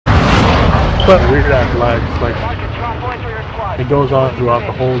But weird ass lags, like it goes on throughout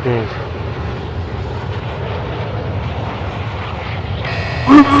the whole game.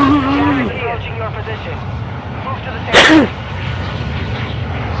 Approaching your position. Move to the center.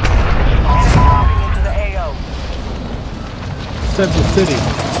 Enemy into the AO. Central City.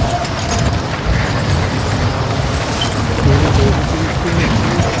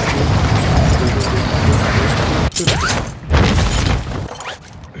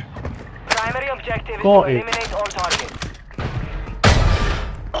 Primary objective is Go to in. eliminate all targets.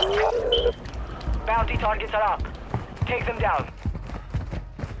 Bounty targets are up. Take them down.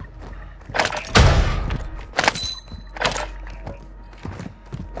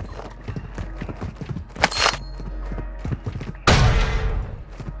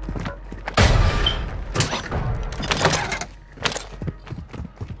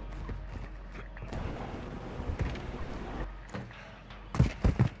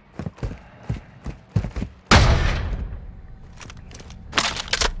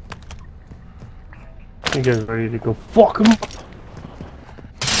 You guys ready to go fuck him up?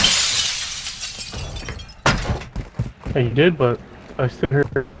 Hey, you did, but I still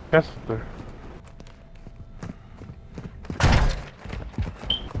heard Kessler.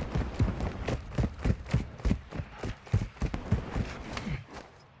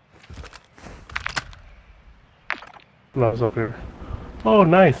 No, it's up here. Oh,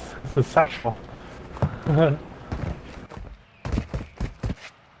 nice. It's a satchel.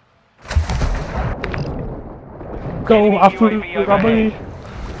 Go, Afu, Rabbi.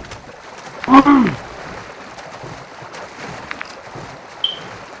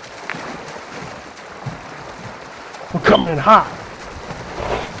 We're coming hot.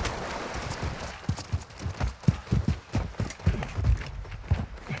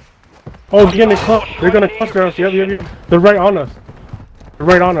 Oh, they're gonna cluster. They're gonna cluster us. Yep. They're right on us. They're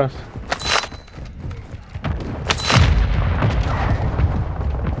right on us.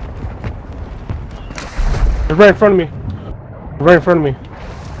 They're right in front of me. Right in front of me.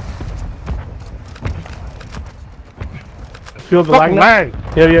 Feel the lag?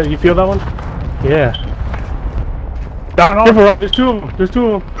 Yeah, you feel that one? Yeah. Careful, there's two of them. There's two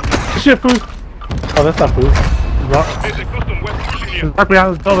of them. Shit, food. Oh, that's not food. There's a custom west pushing you. Right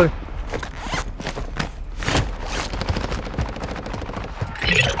behind the building.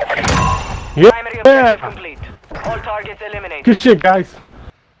 Primary objective Yeah. complete. All targets eliminated. Good shit, guys.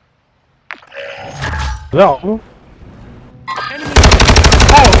 No.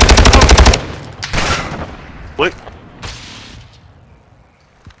 What?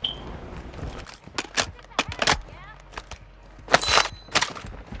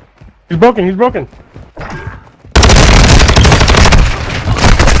 He's broken. He's broken.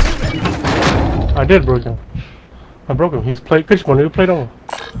 I did broke him. I broke him. He's played. Pitch one. He played on.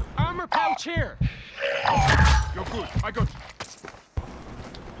 Armor pouch here. You're good. I got you.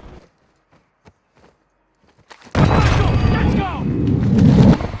 Let's go.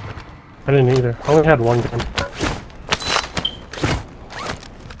 I didn't either. I only had one gun.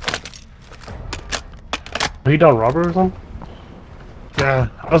 He done robber or something? Yeah,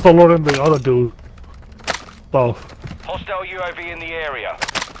 I was loading the other dude. Both. Hostile UAV in the area.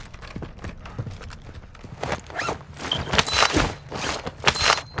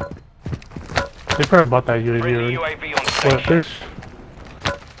 They probably bought that UAV Friendly already. UAV on But station. there's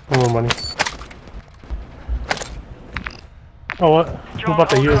more money. Oh, what? Who bought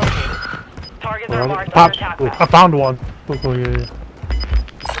the UAV? Targets are marked Pop. under attack I map. found one. Oh, yeah. Is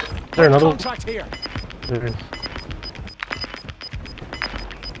there another one? Contract here. There is.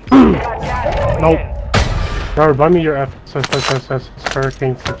 Got gas moving Nope. in. Robert, buy me your FSS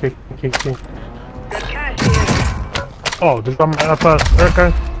Hurricane KK. Good cash here. Oh, this is my FS.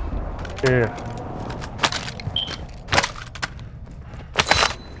 Okay. Yeah.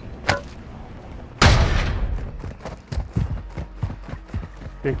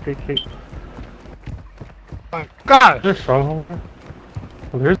 KK. My God. Is there a stronghold here?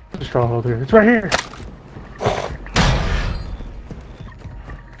 Oh, there's a stronghold here. It's right here.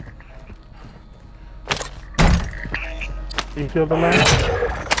 You feel the man?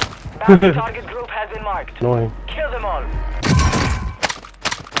 Bounty target group has been marked. Annoying. Kill them all.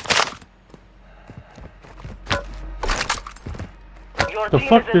 Your The team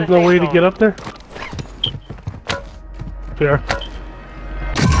fuck? is in There's the no safe way to zone. get up there? Here.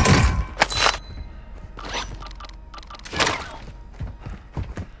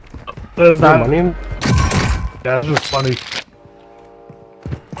 There's Is there that. money in? Yeah, this is funny.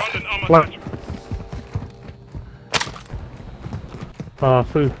 Found an armor What? patch.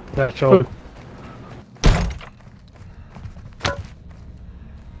 Food. Yeah, show.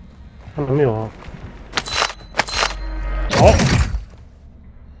 Amigo. Oh!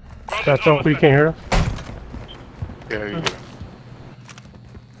 That's all. You can't hear us? Yeah, you do.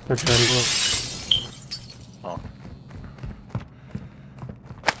 Let's try to go. Oh.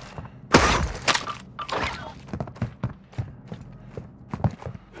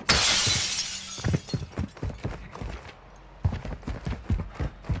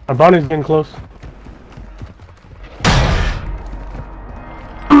 Our bounty's getting close.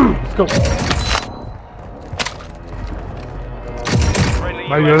 Let's go. Friendly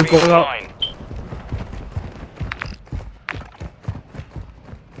My ears UAV going up. online.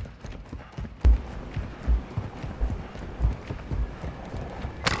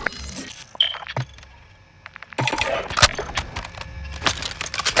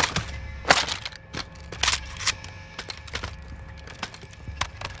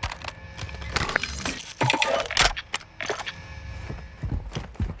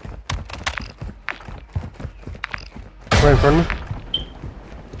 Right in front of me.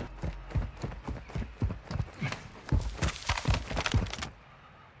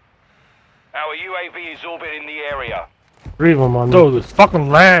 Our UAV is orbiting the area. 3 of them on me. Dude, this fucking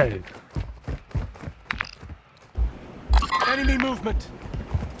lag. Enemy movement.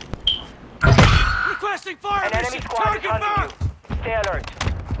 Requesting fire An enemy mission. squad is Target hunting marked. you. Stay alert.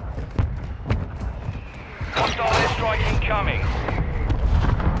 Hostile airstrike incoming.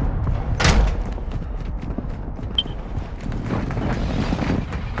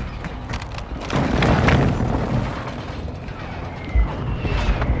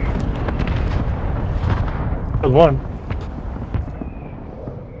 There's one.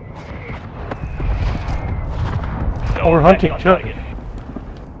 Oh, we're hunting each other.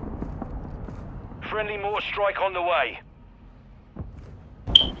 Friendly mortar strike on the way.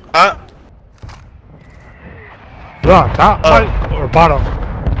 Huh? Yeah, top, right, or bottom.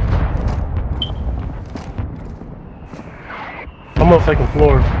 I'm on the second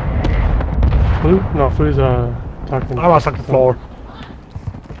floor. Blue? No, Flu's talking. I'm on second floor.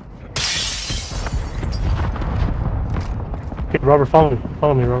 Okay, Robert, follow me.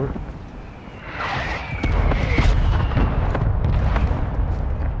 Follow me, Robert.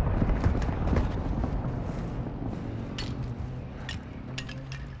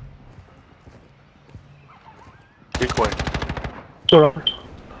 Decoy. Go, Robert.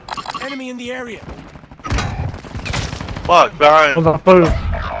 Enemy in the area. Fuck, Brian. What's up, food?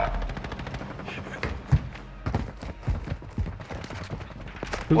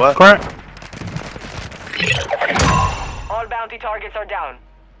 What? Crack. All bounty targets are down.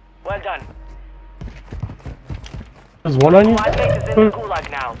 Well done. There's one on you? Squad mate is in the gulag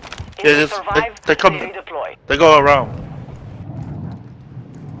now. If Yeah, you just- survive, they come- redeploy. They go around.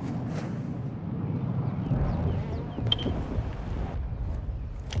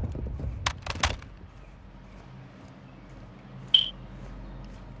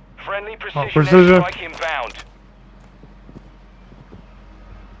 Friendly precision, precision. airstrike inbound.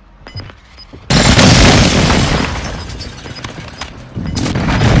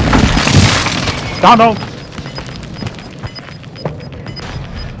 Down, no.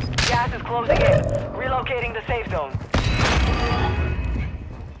 Gas is closing in. Relocating the safe zone.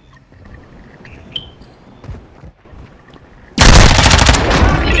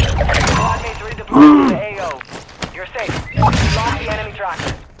 Squad mates redeployed to the AO. You're safe. Lock the enemy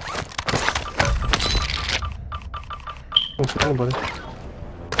tracker. Don't see anybody.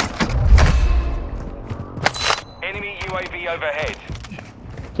 Enemy UAV overhead.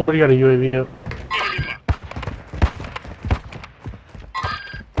 Somebody got a UAV up.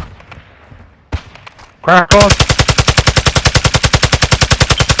 Crack on.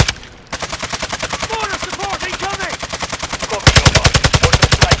 Mortar support incoming! Copy, Nova. Mortar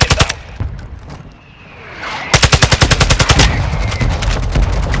strike inbound.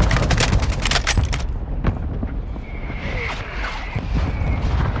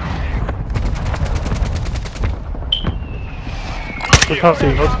 Look how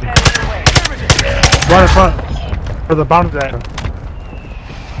see. Drop Let's headed your way. Right in front. For the bounty there.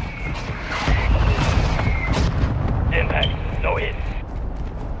 Impact. No hit.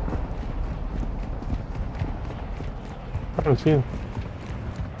 I don't see him.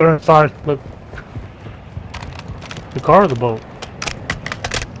 They're inside. Look. The car or the boat?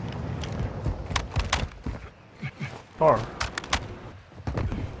 Car.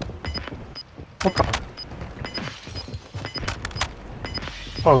 What car?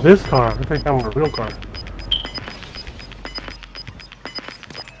 Oh, this car. I think I'm a real car.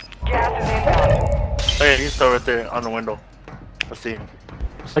 Gas is inbound. Hey, he's still right there on the window. I see him.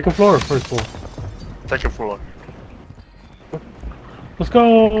 Second floor or first floor? Second floor. Let's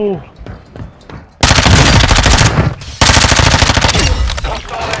go!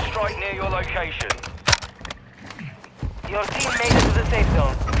 Hostile airstrike near your location. Your team made it to the safe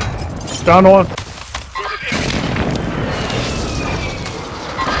zone. Down one.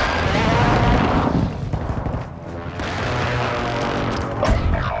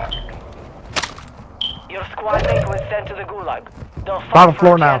 Your squad mate was sent to the gulag. They'll fight Bottom for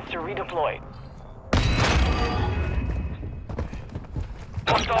floor a now. chance to redeploy.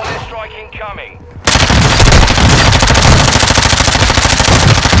 Hostile airstrike incoming.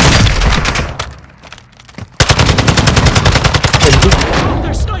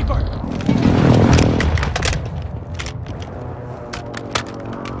 Their sniper!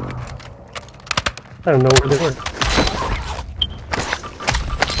 I don't know where they were.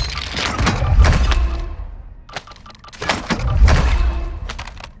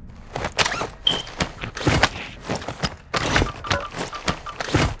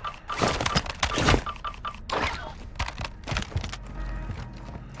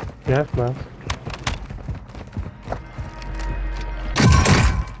 Gas mask.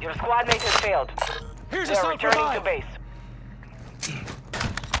 Your squad mate has failed. Here's a They're sound returning to revive. base.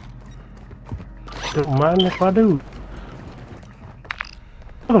 Don't mind if I do.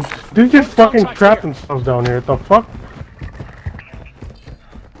 They just fucking trap themselves down here. What the fuck?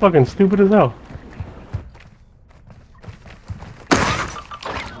 Fucking stupid as hell.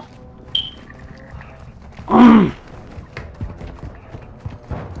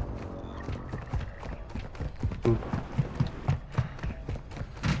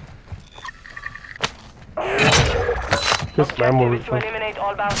 Just ammo Objective is to refill. eliminate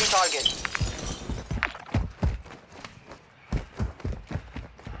all bounty targets.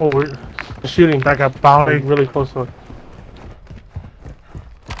 Oh, we're shooting back up bounty really close to it.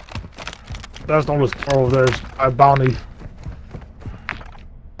 That's not the store over there. It's bounty.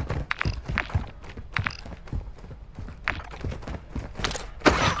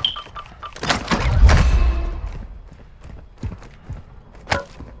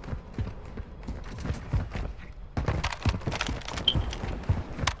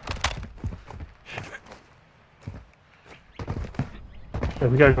 Yeah,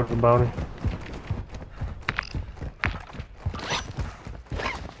 we gotta go to the bounty.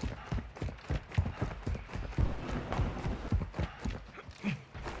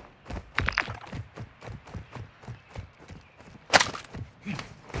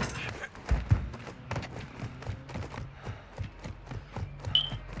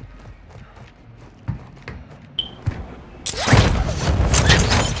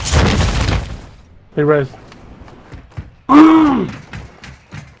 Hey, Rez.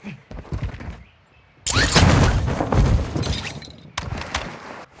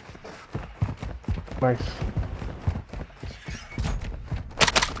 Nice.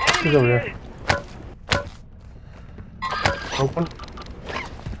 He's over there. Open.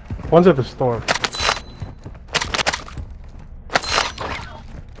 One's at the store.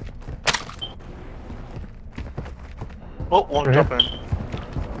 Oh, one Right jump in.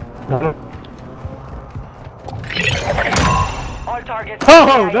 No. All targets.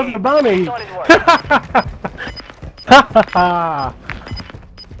 Oh, that's the bounty! Solid work. Ha ha ha!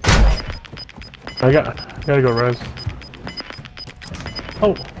 I gotta go, Rez.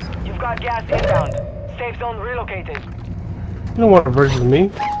 Oh, You've got gas inbound. Safe zone relocated. you don't want to versus me.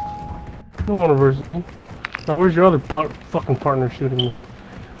 You don't want to versus me. Now, where's your other fucking partner shooting me?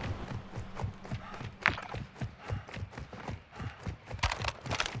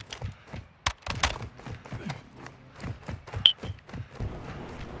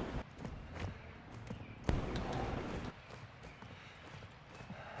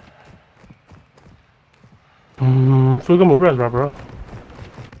 So we're gonna move Rez, right, bro?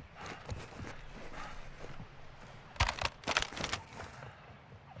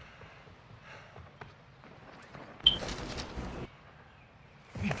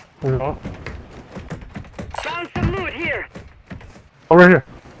 There we go. Found some loot here. Oh, right here.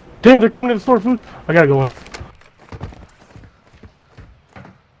 Damn, they're coming to the store, food. I gotta go in.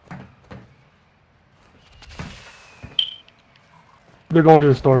 They're going to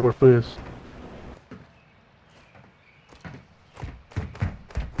the store where food is.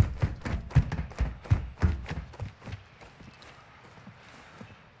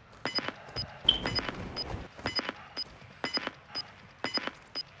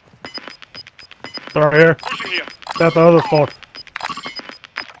 Right here. Pushing here. That's the other spot.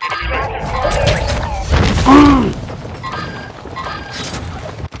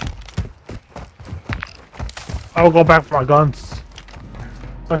 I will go back for my guns.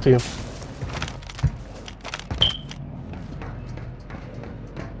 I see him.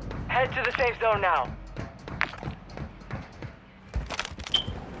 Head to the safe zone now.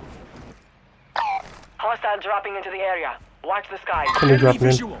 Hostile dropping into the area. Watch the skies. Can you drop me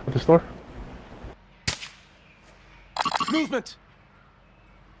in at the store? Movement!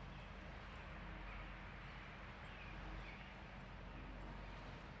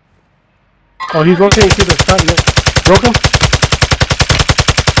 Oh, he's rotating through the front. Yeah. Broke him?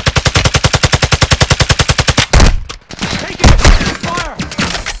 Take it! Fire!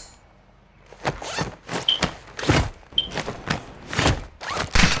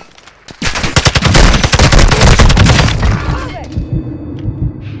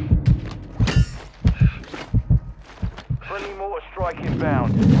 Friendly mortar strike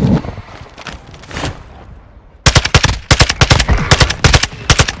inbound.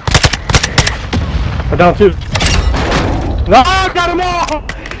 I'm down two. No, I got them all!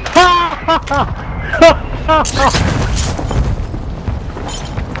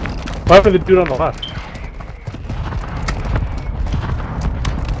 Why would the dude on the left?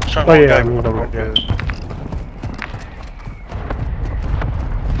 Shot Oh one yeah, guy. I moved over. Yeah.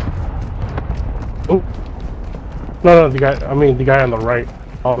 Oh. No, the guy. I mean, the guy on the right.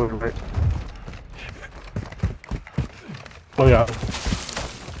 All the right. Oh yeah.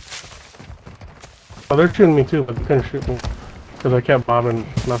 Oh, they're shooting me too, but they couldn't shoot me because I kept bobbing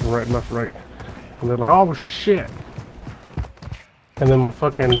left and right, left and right. And they're like, "Oh shit!" And then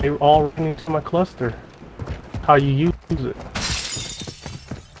fucking, they were all running to my cluster. How you use it?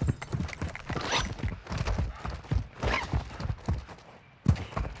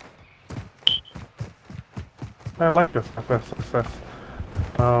 I like this. That's.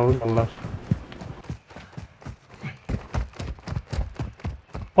 We're going left.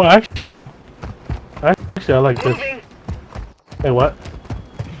 Well, actually, I like this. Moving. Hey, what?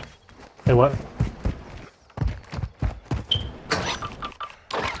 Hey, what?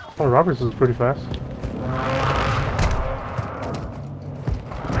 Oh, Roberts is pretty fast.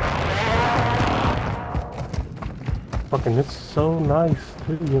 Fucking, it's so nice,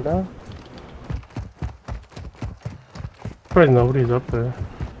 too, you know? Probably nobody's up there.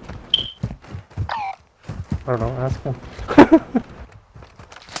 I don't know, ask him.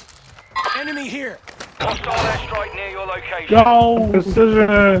 Enemy here! Hostile airstrike near your location. Go!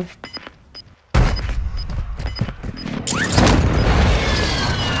 Precision!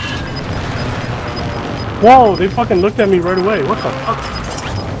 Whoa, they fucking looked at me right away. What the fuck?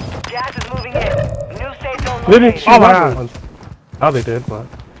 Gas is moving in. New safe zone They didn't located. shoot other ones. Oh, they did, but...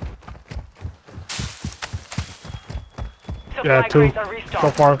 Supply Yeah, two. crates are restocked.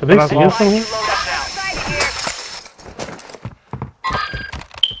 So far, Did they that's see all. us from here? Load up now.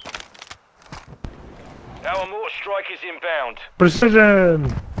 Our mortar strike is inbound.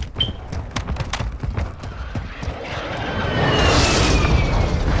 Precision!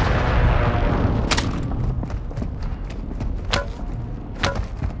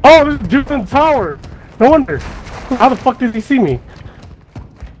 Oh, this dude's in the tower! No wonder! How the fuck did he see me?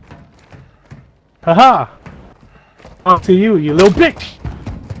 Haha! On to you, you little bitch!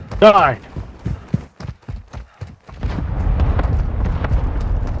 Die!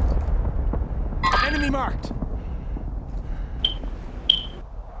 Enemy marked!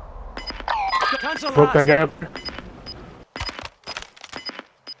 Cancel Broke that last! guy up.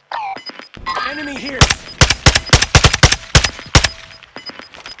 Enemy here!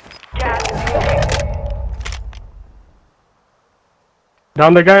 Gas is moving.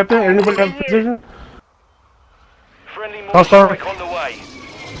 Down that guy up there? Anybody have a position? Friendly Oh, mortar sorry. strike on the way.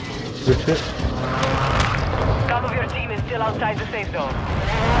 Good shit. Some of your team is still outside the safe zone.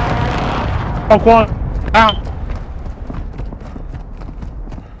 Oh, Quan! Ow!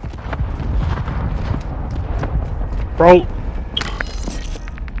 Bro!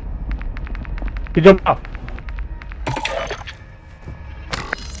 He jumped up.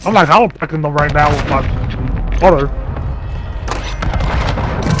 I'm like, I'm picking them right now with my brother.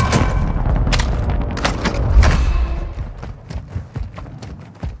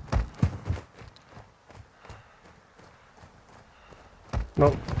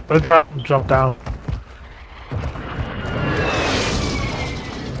 Nope. Let's jump down.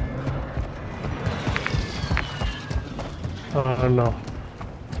 No.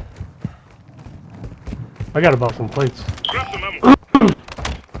 I gotta buy some plates. Grab some ammo!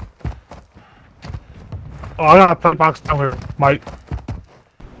 Oh, I got a pen box down here, Mike.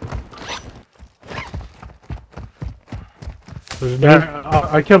 Yeah,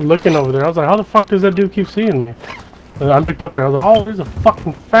 I kept looking over there. I was like, how the fuck does that dude keep seeing me? And I looked up there. I was like, oh, there's a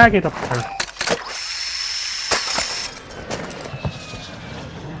fucking faggot up there.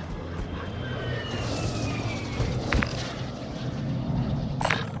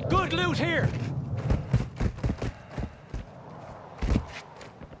 Good! Good loot here.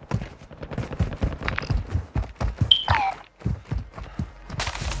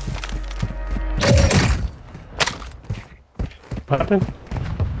 What happened?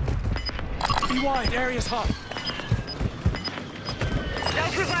 Be wide, area's hot.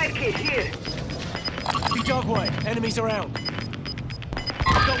 Self revive kit here. Be dog wide, enemies around.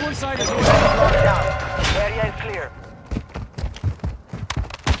 Got one side of here. Locked down. Area is clear.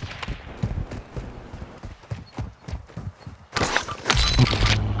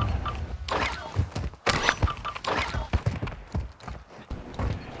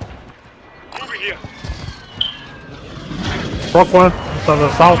 Moving here. Broke one. It's on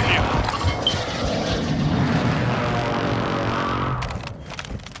the south.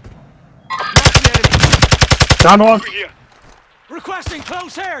 Down one. Moving here. Requesting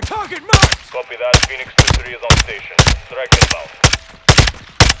close air. Target marked. Copy that. Phoenix 2-3 is on station. Strike inbound.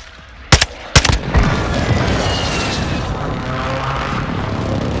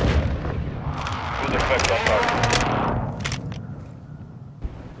 Good effect on target.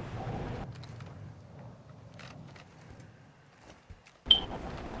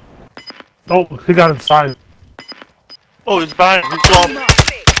 Oh, he got inside. Oh, he's behind. He's gone.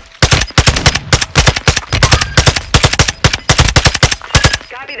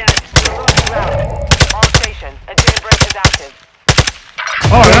 Copy that. Route. All stations. A jailbreak is active.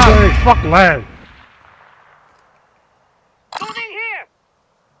 Oh, yeah. Fuck land. Moving here.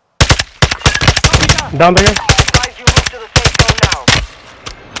 Down there. Advise you move to the safe zone now.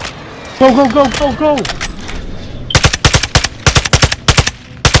 Go, go, go, go, go!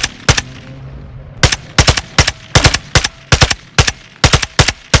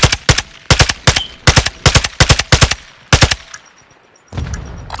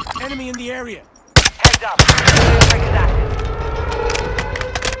 Enemy in the area. Heads up. Jailbreak is active.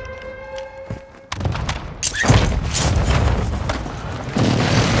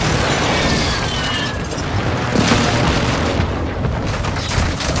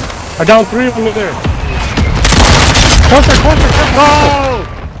 I down 3 of them in there. Closer, closer, closer! No!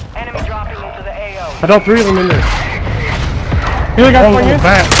 Enemy dropping into the AO. I down 3 of them in there. You got Oh, going in?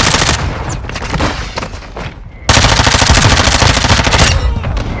 back.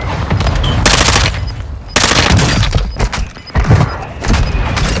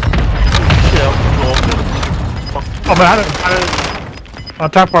 Oh man, I didn't. On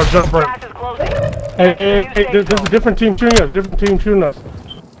top of our jump break. Gas is closing. Hey, hey, hey, there's a different team shooting us. Different team shooting us.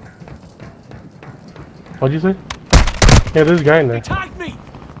 What'd you say? Yeah, there's a guy in there. Tagged me.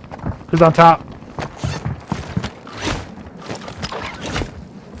 He's on top.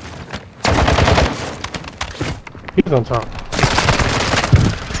 He's on top.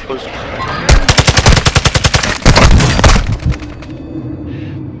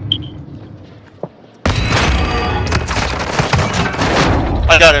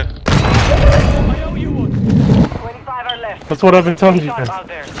 I got it. I owe you one. 25 are left. That's what I've been telling you Shot guys. out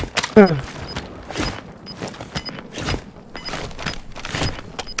there.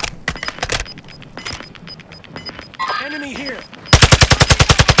 Enemy here.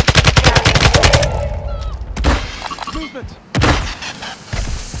 Movement.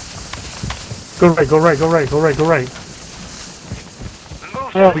 Go right, go right, go right, go right, go right. Move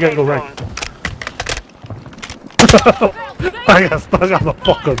to Oh, the we gotta go safe right. zone. I got stuck on the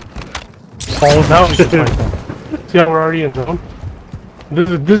fucking. Oh, now we can fight them. See how we're already in zone?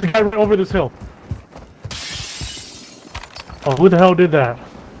 This guy right over this hill. Oh, who the hell did that?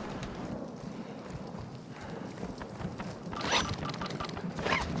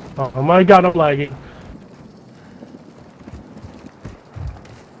 Oh my god, I'm lagging.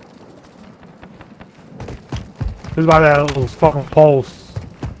 He's by that little fucking post.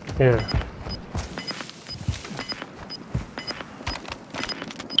 Yeah.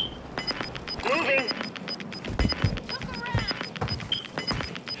 Moving.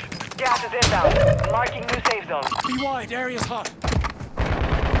 Gas is inbound. Marking new safe zone. Be wide, area's hot.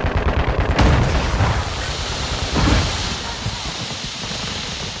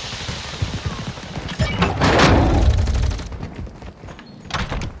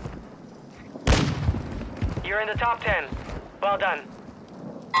 You're in the top 10. Well done.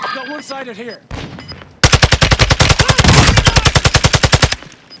 Got one sided here.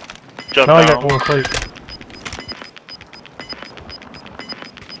 Jump Now I got down. one place.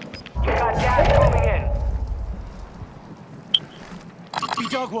 You got gas moving in. Be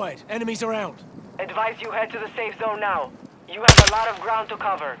dog wide, enemies around. Advise you head to the safe zone now. You have a lot of ground to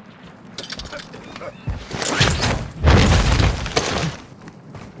cover.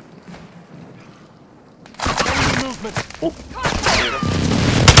 Enemy movement.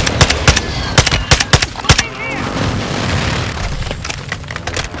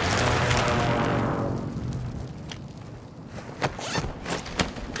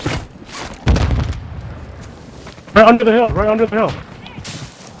 Under the hill, right under the hill.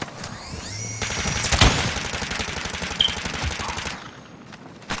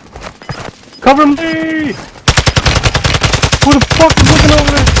 Cover me! Who the fuck is looking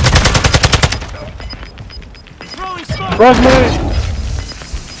over there? Throwing smoke! Rosemary!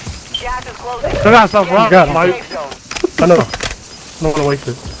 Gas is closing. They got some rock, got it. Mike. Safe zone. I know. I don't want to waste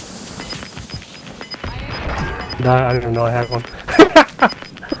it. Nah, I didn't even know I had one.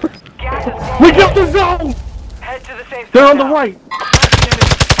 Gas is closing. We got the zone! Head to the safe zone. They're on the now. right!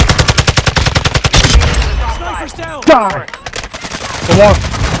 Sniper's down! Die! Come on.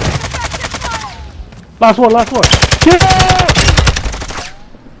 Last one, last one. Yeah!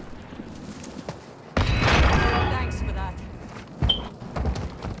 Thanks for that.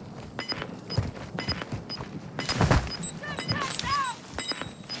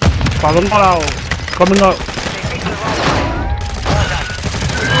 Follow them out. Coming up.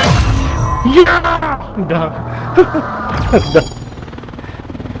 Yeah! Done.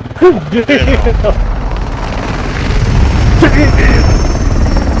 Damn!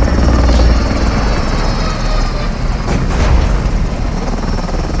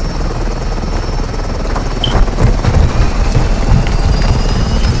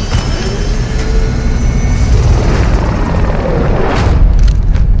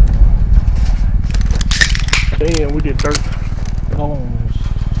 Damn, we did dirt. Oh.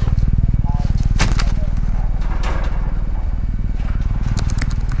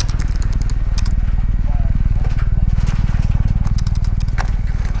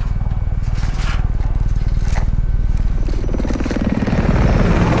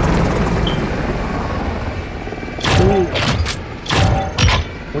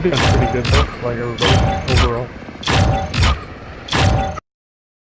 We did pretty good though, like everybody overall.